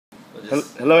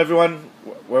Hello everyone,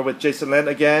 we're with Jason4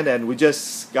 again, and we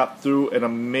just got through an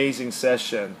amazing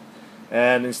session.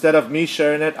 And instead of me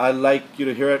sharing it, I'd like you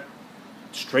to hear it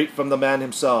straight from the man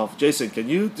himself. Jason, can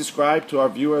you describe to our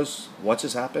viewers what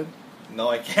just happened? No,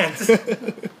 I can't.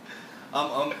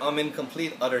 I'm in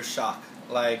complete utter shock.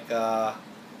 I'm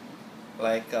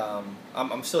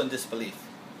still in disbelief,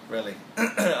 really.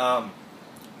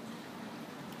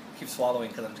 Keep swallowing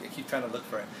because I keep trying to look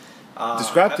for it.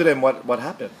 Describe to them what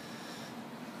happened.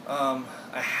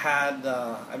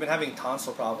 I've been having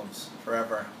tonsil problems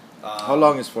forever. How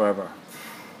long is forever?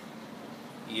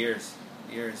 Years,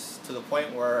 to the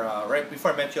point where right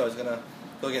before I met you, I was gonna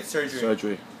go get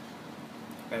surgery.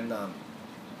 And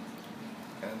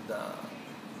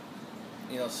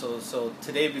so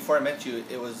today before I met you,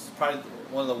 it was probably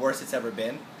one of the worst it's ever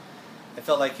been. I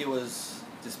felt like it was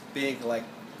this big, like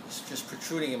just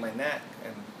protruding in my neck,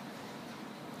 and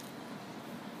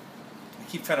I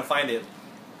keep trying to find it,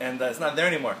 and it's not there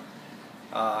anymore.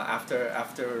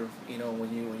 After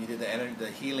when you did the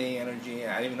healing energy,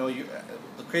 I didn't even know you.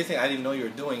 The crazy thing, I didn't even know you were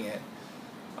doing it.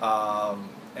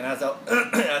 And as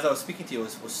I was speaking to you,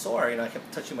 it was sore. I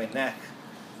kept touching my neck,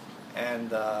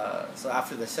 and so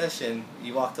after the session,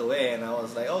 you walked away, and I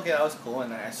was like, okay, that was cool,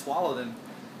 and I swallowed, and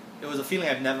it was a feeling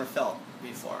I've never felt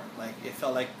before. Like it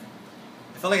felt like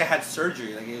I had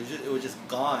surgery. Like it was just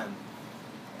gone,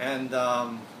 and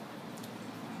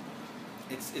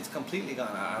it's completely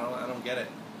gone. I don't get it.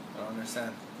 I don't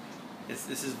understand.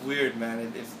 This is weird,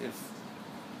 man.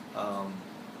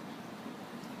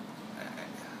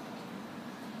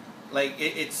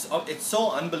 It's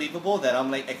so unbelievable that I'm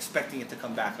like expecting it to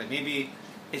come back. Like maybe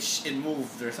it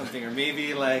moved or something, or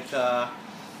maybe like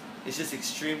it's just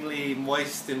extremely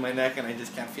moist in my neck and I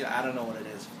just can't feel it. I don't know what it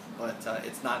is, but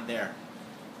it's not there.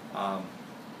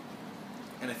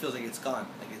 And it feels like it's gone.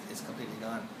 Like it's completely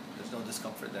gone. There's no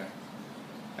discomfort there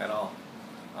at all.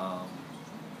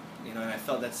 And I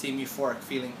felt that same euphoric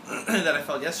feeling that I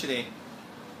felt yesterday.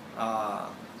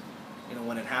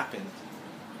 When it happened,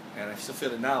 and I still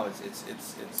feel it now. It's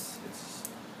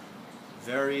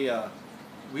very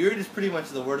weird. Is pretty much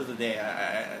the word of the day.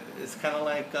 It's kind of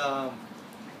like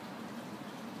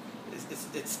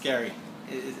it's scary.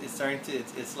 It's starting to.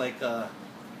 It's like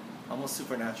almost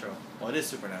supernatural. Well, it is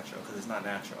supernatural because it's not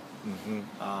natural. Mm-hmm.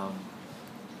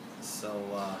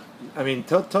 I mean,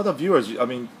 tell the viewers. I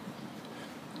mean,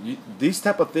 these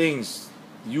type of things,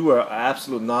 you were an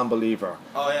absolute non-believer.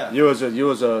 Oh yeah. You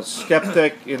was a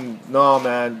skeptic. No,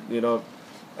 man.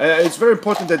 It's very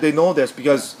important that they know this,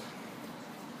 because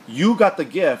you got the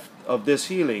gift of this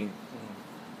healing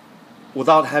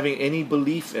without having any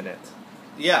belief in it.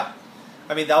 Yeah,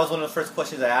 I mean that was one of the first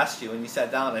questions I asked you when you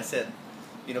sat down. I said,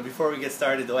 before we get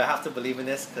started, do I have to believe in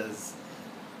this? Because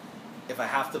if I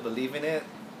have to believe in it,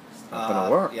 it's not gonna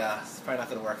work. Yeah, it's probably not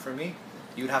gonna work for me.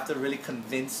 You'd have to really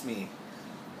convince me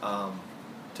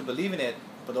to believe in it,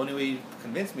 but the only way you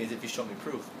convince me is if you show me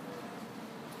proof.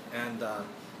 And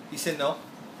you said no.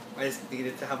 I just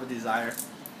needed to have a desire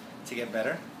to get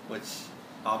better, which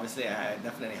obviously I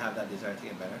definitely have that desire to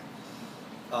get better.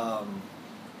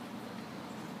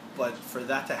 But for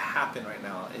that to happen right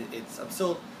now, I'm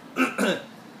still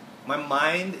my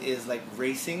mind is like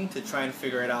racing to try and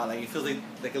figure it out. Like it feels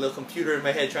like a little computer in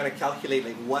my head trying to calculate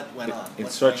like what went on. In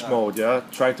search mode, yeah,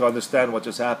 trying to understand what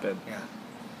just happened. Yeah,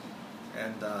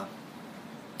 and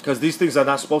because these things are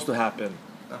not supposed to happen.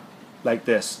 No. Like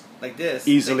this.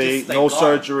 Easily, just, no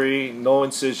surgery, no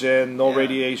incision, no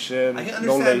radiation,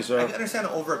 no laser. I can understand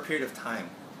it over a period of time.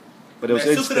 But it was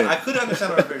instant. I could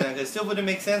understand over a period of time. It still wouldn't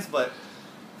make sense, but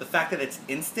the fact that it's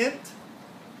instant,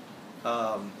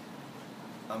 I'm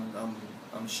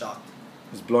shocked.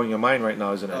 It's blowing your mind right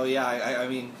now, isn't it? Oh yeah, I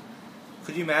mean,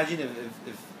 could you imagine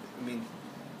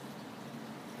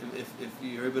if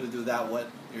you're able to do that, what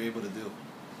you're able to do?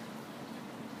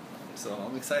 So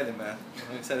I'm excited, man.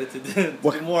 I'm excited to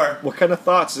do more. What kind of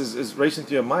thoughts is racing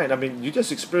to your mind? I mean, you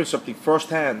just experienced something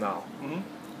firsthand now.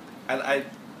 Mm-hmm.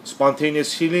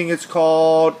 Spontaneous healing, it's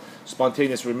called.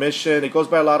 Spontaneous remission. It goes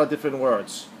by a lot of different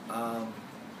words.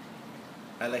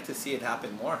 I'd like to see it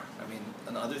happen more. I mean,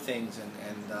 and other things,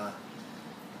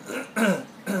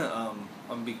 I'm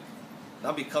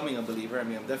not becoming a believer. I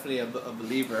mean, I'm definitely a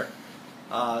believer.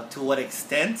 To what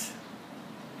extent?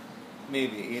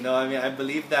 Maybe, I mean, I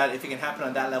believe that if it can happen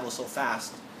on that level so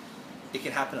fast, it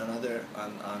can happen on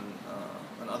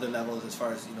other levels, as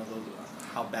far as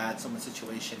how bad someone's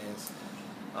situation is,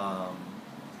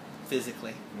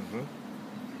 physically. Mm-hmm.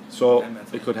 So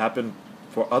it could happen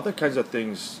for other kinds of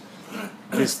things.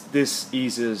 This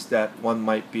eases that one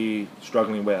might be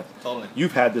struggling with. Totally.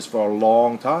 You've had this for a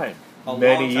long time,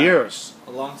 many years.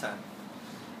 A long time.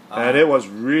 And it was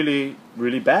really,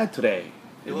 really bad today.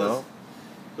 It was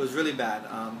really bad.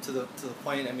 To the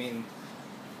point. I mean,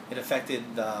 it affected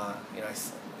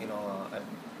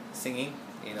singing.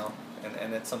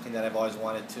 And it's something that I've always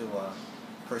wanted to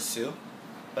pursue,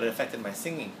 but it affected my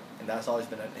singing, and that's always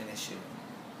been an issue.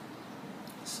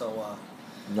 So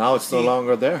now it's no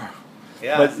longer there.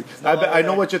 Yeah, but I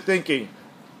know what you're thinking.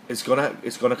 It's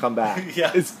gonna come back.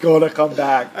 Yeah, it's gonna come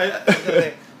back.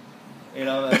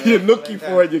 You're looking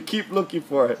for it. You keep looking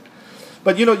for it.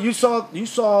 But you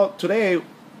saw today.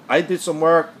 I did some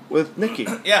work with Nikki.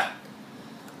 Yeah.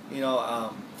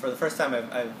 For the first time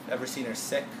I've ever seen her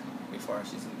sick before.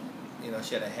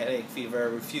 She had a headache, fever,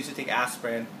 refused to take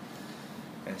aspirin,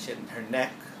 and she had her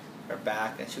neck, her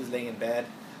back, and she was laying in bed,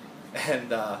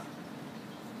 and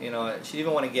she didn't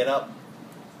even want to get up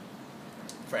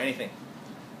for anything.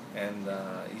 And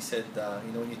you said,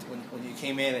 when you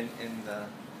came in and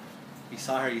you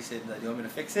saw her, you said, "Do you want me to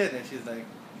fix it?" And she's like,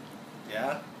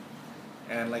 "Yeah."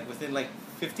 And within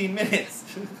 15 minutes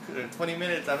or 20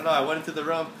 minutes, I don't know, I went into the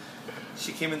room.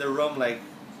 She came in the room I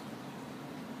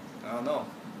don't know.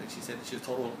 She said she was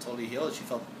totally healed. She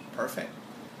felt perfect.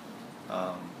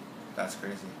 That's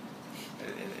crazy.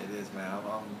 It is, man.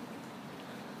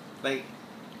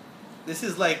 This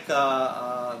is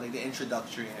the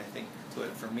introductory, I think, to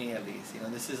it, for me at least.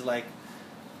 This is the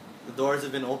doors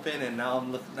have been open, and now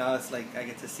it's I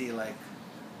get to see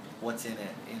what's in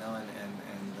it, and I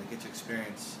get to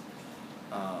experience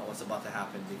what's about to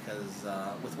happen, because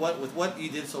with what you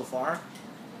did so far,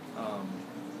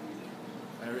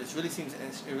 it really seems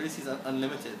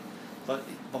unlimited, but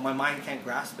my mind can't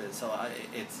grasp it. So I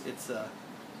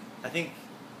think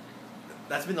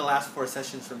that's been the last 4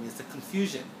 sessions for me. It's the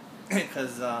confusion,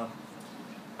 because I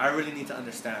really need to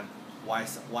understand why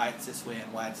it's this way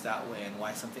and why it's that way and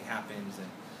why something happens, and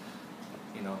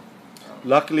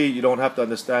luckily, you don't have to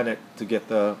understand it to get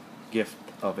the gift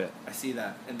of it. I see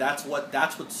that, and that's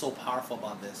what's so powerful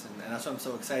about this, and that's why I'm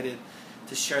so excited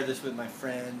to share this with my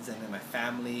friends and my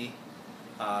family,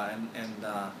 and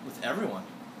with everyone.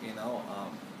 It'd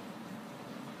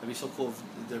be so cool if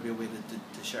there'd be a way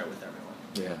to share it with everyone.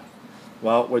 Yeah,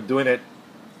 well, we're doing it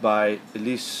by at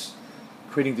least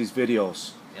creating these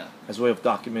videos. Yeah. As a way of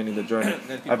documenting the journey.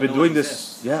 I've been doing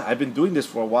this. Yeah, I've been doing this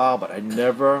for a while, but I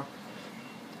never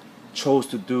chose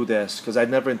to do this because I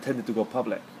never intended to go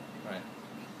public. Right.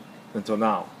 Until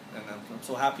now. And I'm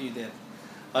so happy you did.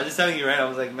 I was just telling you, right? I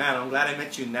was like, man, I'm glad I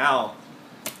met you now,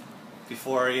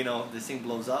 before this thing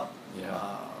blows up.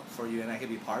 Yeah. For you, and I could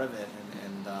be part of it,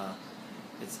 and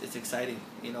it's exciting.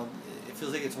 It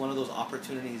feels like it's one of those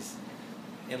opportunities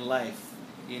in life,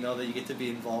 that you get to be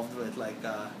involved with,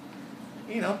 a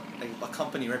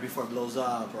company right before it blows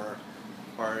up, or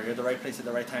you're at the right place at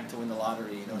the right time to win the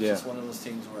lottery. It's just one of those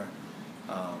things where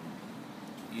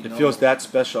it feels that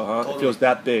special, huh? Totally. It feels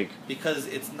that big. Because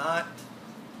it's not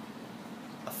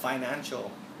a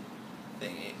financial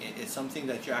thing. It's something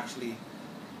that you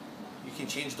can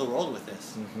change the world with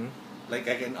this. Mm-hmm. I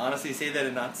can honestly say that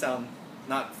and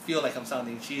not feel like I'm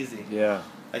sounding cheesy. Yeah.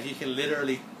 You can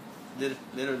literally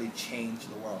change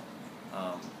the world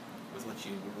with what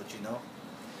you know.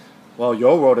 Well,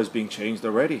 your world is being changed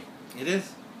already. It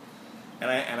is, and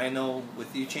I know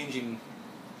with you changing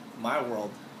my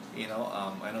world, I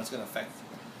know it's going to affect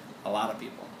a lot of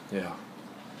people. Yeah.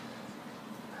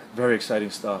 Very exciting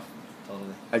stuff.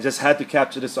 Totally. I just had to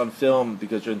capture this on film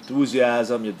because your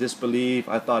enthusiasm, your disbelief.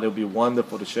 I thought it would be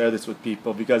wonderful to share this with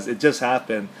people because it just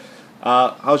happened.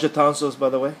 How's your tonsils, by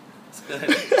the way? It's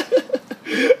good.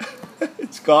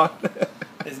 It's gone.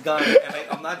 It's gone,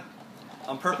 and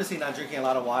I'm purposely not drinking a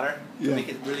lot of water to make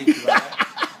it really dry.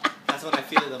 That's when I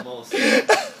feel it the most.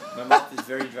 My mouth is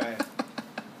very dry.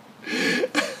 I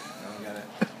got it.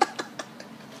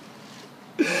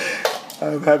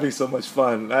 I'm having so much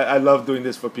fun. I love doing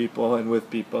this for people and with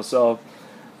people. So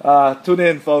tune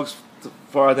in, folks,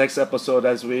 for our next episode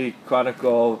as we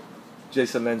chronicle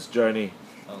Jason Len's journey.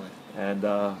 Totally. And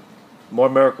more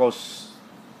miracles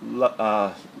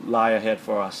lie ahead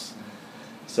for us.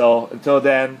 So until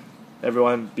then,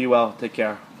 everyone, be well. Take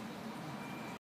care.